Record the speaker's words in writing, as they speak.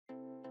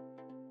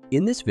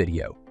In this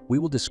video, we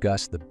will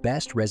discuss the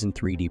best resin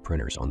 3D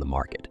printers on the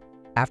market.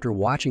 After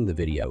watching the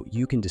video,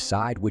 you can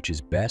decide which is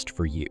best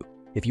for you.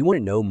 If you want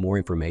to know more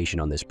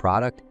information on this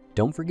product,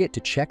 don't forget to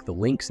check the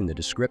links in the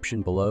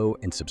description below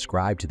and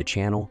subscribe to the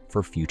channel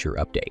for future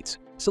updates.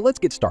 So let's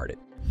get started.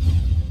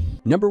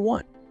 Number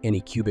 1.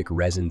 ANYCUBIC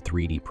Resin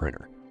 3D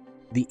Printer.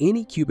 The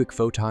ANYCUBIC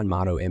Photon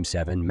Mono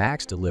M7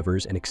 Max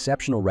delivers an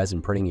exceptional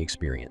resin printing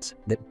experience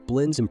that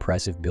blends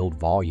impressive build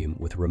volume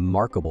with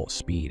remarkable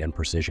speed and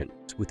precision.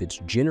 With its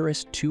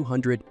generous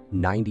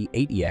 290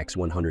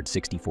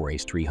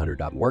 ATX164H300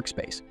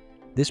 workspace,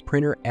 this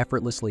printer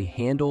effortlessly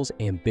handles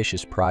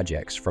ambitious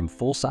projects from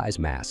full-size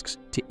masks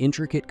to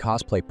intricate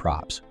cosplay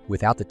props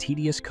without the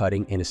tedious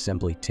cutting and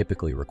assembly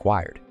typically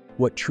required.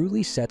 What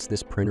truly sets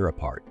this printer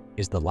apart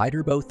is the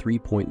LighterBow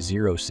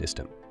 3.0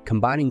 system,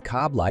 combining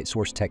Cobb light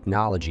source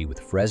technology with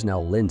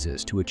Fresnel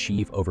lenses to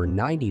achieve over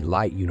 90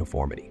 light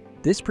uniformity.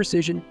 This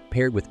precision,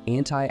 paired with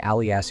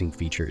anti-aliasing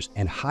features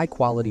and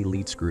high-quality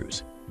lead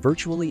screws,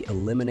 virtually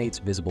eliminates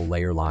visible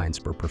layer lines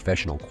for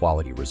professional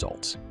quality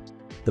results.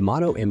 The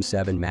Mono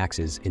M7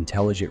 Max's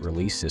intelligent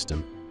release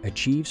system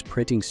achieves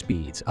printing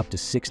speeds up to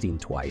 16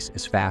 twice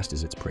as fast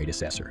as its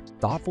predecessor.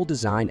 Thoughtful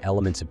design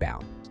elements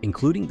abound,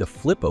 including the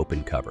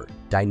flip-open cover,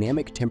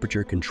 dynamic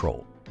temperature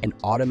control, and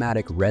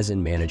automatic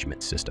resin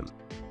management system.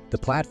 The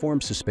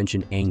platform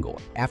suspension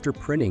angle after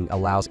printing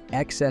allows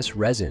excess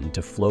resin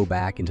to flow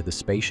back into the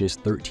spacious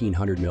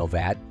 1300 ml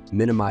vat,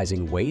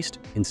 minimizing waste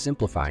and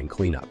simplifying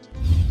cleanup.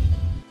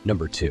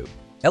 Number 2.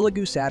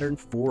 ELEGOO Saturn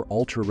 4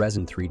 Ultra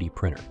Resin 3D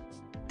Printer.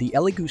 The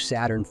ELEGOO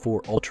Saturn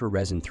 4 Ultra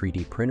Resin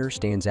 3D Printer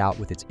stands out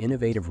with its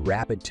innovative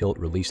rapid tilt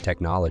release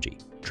technology,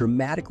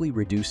 dramatically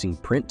reducing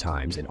print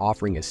times and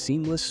offering a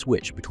seamless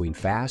switch between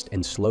fast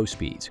and slow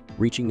speeds,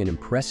 reaching an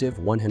impressive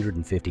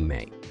 150 MA.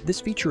 This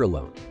feature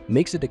alone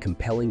makes it a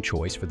compelling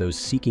choice for those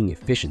seeking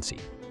efficiency.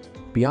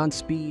 Beyond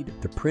speed,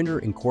 the printer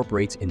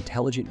incorporates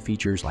intelligent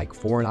features like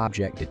foreign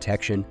object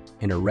detection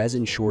and a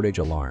resin shortage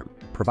alarm,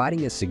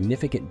 providing a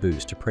significant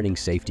boost to printing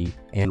safety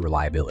and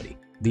reliability.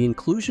 The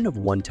inclusion of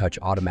one-touch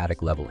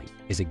automatic leveling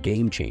is a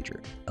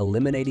game-changer,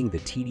 eliminating the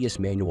tedious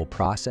manual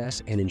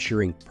process and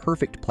ensuring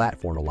perfect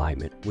platform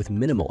alignment with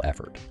minimal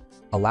effort,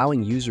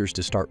 allowing users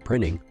to start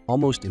printing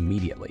almost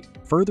immediately.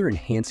 Further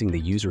enhancing the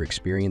user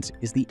experience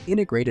is the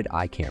integrated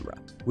eye camera,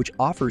 which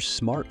offers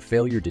smart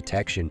failure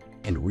detection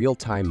and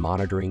real-time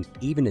monitoring,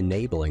 even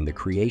enabling the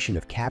creation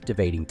of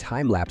captivating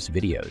time-lapse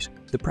videos.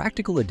 The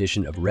practical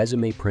addition of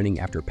resume printing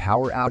after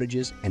power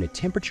outages and a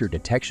temperature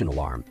detection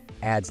alarm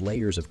adds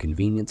layers of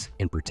convenience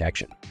and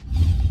protection.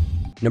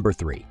 Number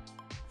 3.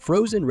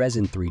 Phrozen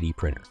Resin 3D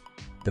Printer.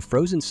 The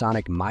Phrozen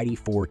Sonic Mighty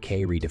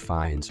 4K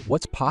redefines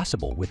what's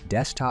possible with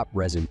desktop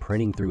resin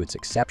printing through its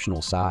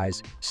exceptional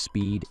size,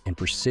 speed, and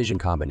precision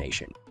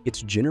combination.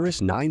 Its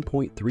generous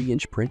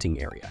 9.3-inch printing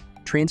area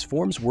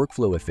transforms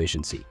workflow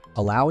efficiency,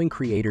 allowing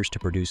creators to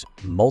produce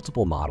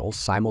multiple models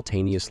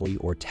simultaneously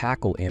or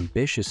tackle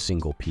ambitious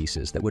single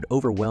pieces that would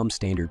overwhelm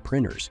standard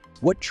printers.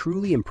 What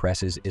truly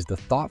impresses is the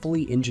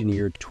thoughtfully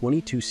engineered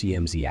 22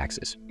 cm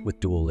Z-axis with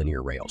dual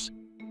linear rails.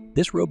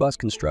 This robust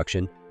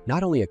construction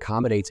not only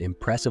accommodates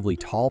impressively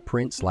tall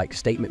prints like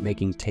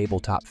statement-making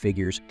tabletop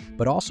figures,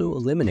 but also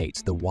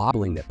eliminates the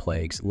wobbling that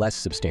plagues less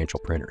substantial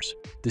printers.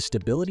 The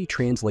stability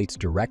translates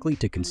directly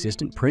to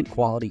consistent print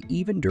quality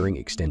even during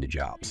extended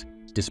jobs.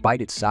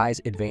 Despite its size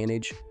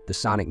advantage, the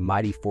Sonic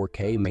Mighty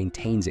 4K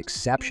maintains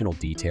exceptional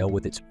detail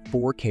with its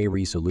 4K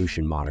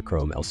resolution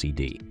monochrome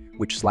LCD,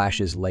 which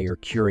slashes layer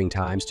curing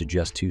times to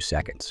just 2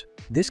 seconds.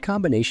 This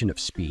combination of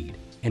speed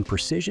and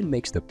precision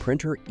makes the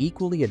printer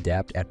equally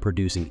adept at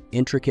producing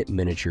intricate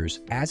miniatures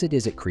as it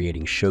is at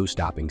creating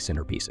show-stopping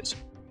centerpieces.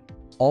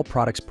 All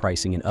products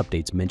pricing and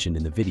updates mentioned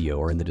in the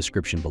video are in the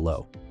description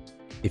below.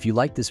 If you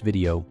liked this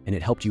video and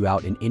it helped you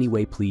out in any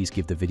way, please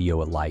give the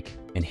video a like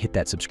and hit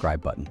that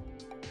subscribe button.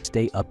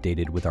 Stay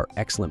updated with our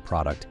excellent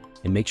product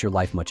and makes your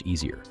life much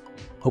easier.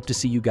 Hope to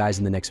see you guys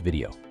in the next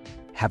video.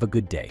 Have a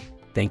good day.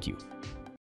 Thank you.